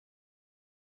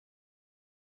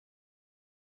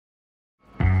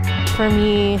For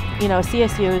me,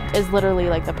 CSU is literally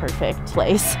like the perfect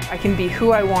place. I can be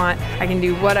who I want, I can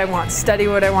do what I want, study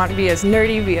what I want, be as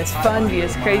nerdy, be as fun, be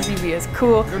as crazy, be as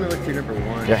cool.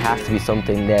 There has to be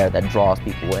something there that draws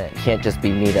people in. It can't just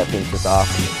be me that thinks it's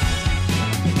awesome.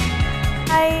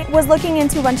 I was looking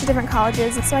into a bunch of different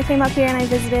colleges, so I came up here and I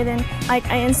visited, and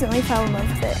I instantly fell in love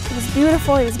with it. It was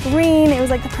beautiful, it was green, it was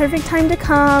like the perfect time to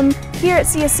come. Here at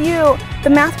CSU, the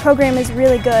math program is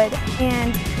really good,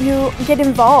 and you get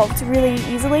involved really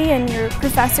easily, and your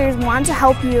professors want to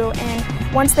help you,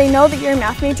 and once they know that you're a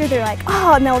math major, they're like,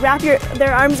 oh, and they'll wrap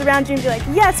their arms around you and be like,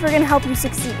 yes, we're going to help you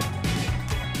succeed.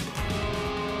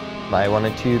 I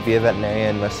wanted to be a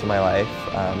veterinarian most of my life.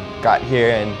 Got here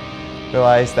and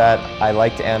realized that I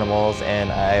liked animals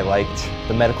and I liked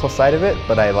the medical side of it,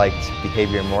 but I liked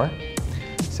behavior more.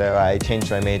 So I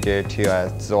changed my major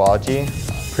to zoology.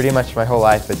 Pretty much my whole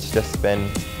life it's just been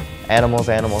animals,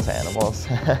 animals, animals.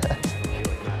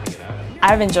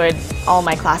 I've enjoyed all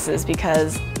my classes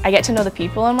because I get to know the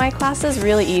people in my classes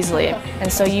really easily,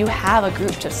 and so you have a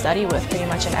group to study with pretty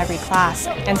much in every class.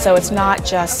 And so it's not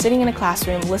just sitting in a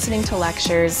classroom, listening to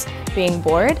lectures, being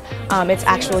bored. It's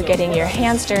actually getting your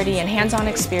hands dirty and hands-on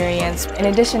experience. In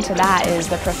addition to that is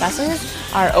the professors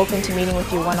are open to meeting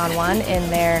with you one-on-one in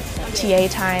their TA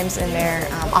times, in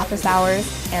their office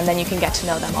hours, and then you can get to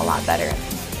know them a lot better.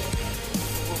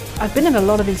 I've been in a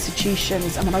lot of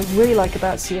institutions, and what I really like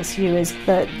about CSU is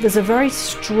that there's a very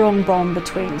strong bond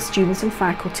between students and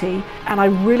faculty, and I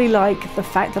really like the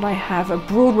fact that I have a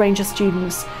broad range of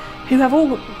students who have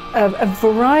all a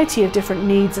variety of different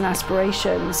needs and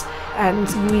aspirations, and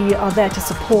we are there to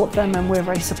support them, and we're a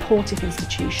very supportive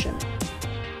institution.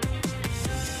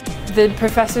 The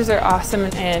professors are awesome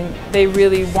and they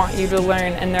really want you to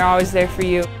learn, and they're always there for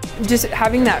you. Just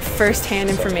having that first-hand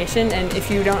information, and if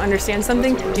you don't understand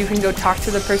something, you can go talk to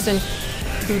the person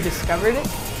who discovered it,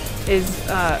 is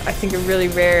I think a really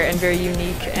rare and very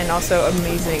unique and also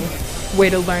amazing way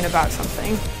to learn about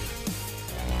something.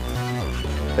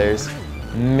 There's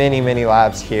many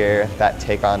labs here that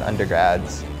take on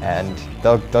undergrads, and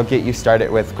they'll get you started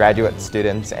with graduate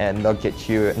students, and they'll get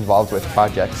you involved with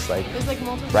projects like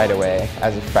right away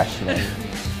as a freshman.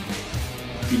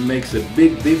 It makes a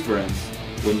big difference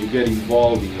when you get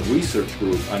involved in a research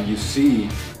group and you see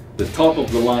the top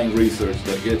of the line research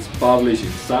that gets published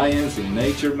in Science, in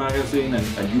Nature magazine,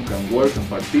 and you can work and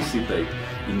participate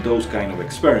in those kind of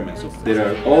experiments. There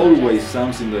are always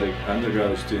something that an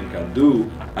undergraduate student can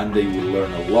do, and they will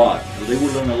learn a lot. They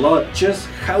will learn a lot just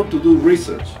how to do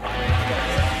research.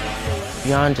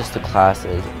 Beyond just the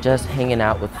classes, just hanging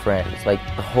out with friends, like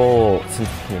the whole sense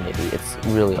of community, it's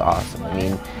really awesome. I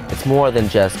mean, it's more than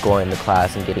just going to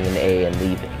class and getting an A and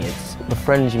leaving. It's the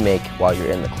friends you make while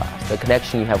you're in the class, the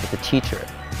connection you have with the teacher.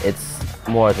 It's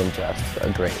more than just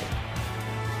a grade.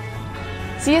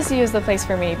 CSU is the place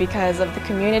for me because of the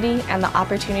community and the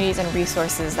opportunities and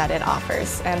resources that it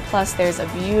offers. And plus there's a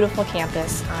beautiful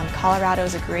campus. Colorado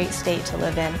is a great state to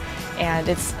live in, and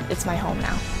it's my home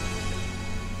now.